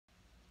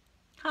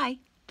Hi,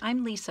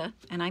 I'm Lisa,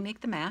 and I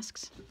make the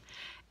masks.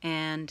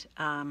 And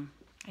I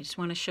just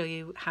want to show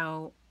you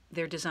how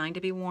they're designed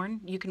to be worn.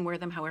 You can wear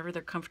them however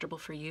they're comfortable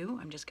for you.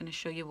 I'm just going to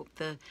show you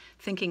the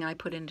thinking I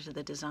put into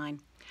the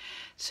design.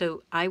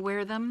 So I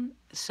wear them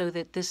so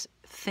that this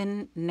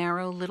thin,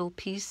 narrow little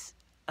piece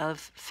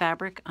of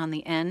fabric on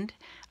the end,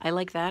 I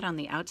like that on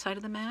the outside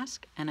of the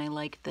mask, and I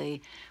like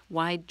the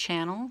wide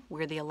channel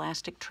where the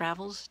elastic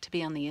travels to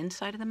be on the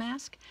inside of the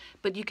mask.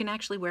 But you can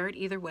actually wear it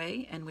either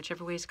way, and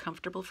whichever way is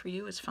comfortable for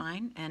you is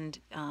fine. And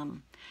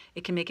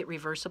it can make it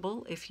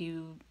reversible if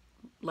you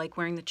like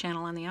wearing the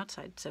channel on the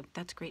outside, so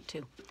that's great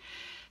too.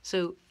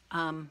 So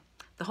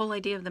the whole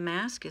idea of the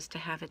mask is to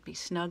have it be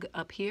snug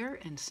up here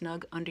and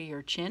snug under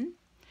your chin.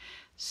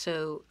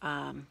 So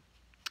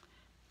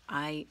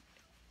I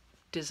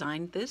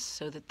designed this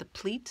so that the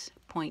pleats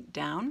point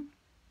down,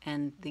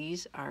 and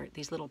these are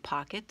these little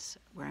pockets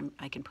where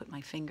I can put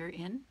my finger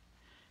in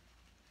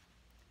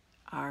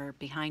are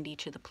behind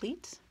each of the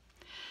pleats.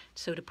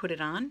 So to put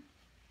it on,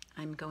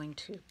 I'm going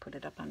to put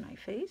it up on my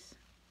face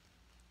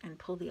and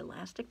pull the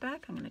elastic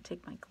back. I'm going to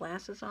take my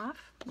glasses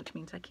off, which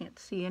means I can't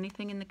see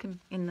anything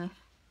in the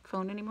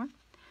phone anymore.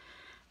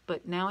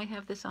 But now I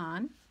have this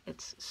on.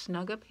 It's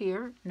snug up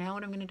here. Now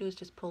what I'm going to do is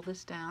just pull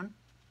this down,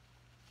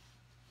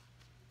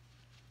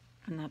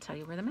 and that's how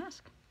you wear the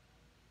mask.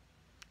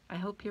 I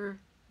hope you're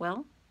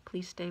well.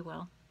 Please stay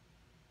well.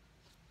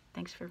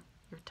 Thanks for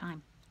your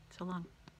time. So long.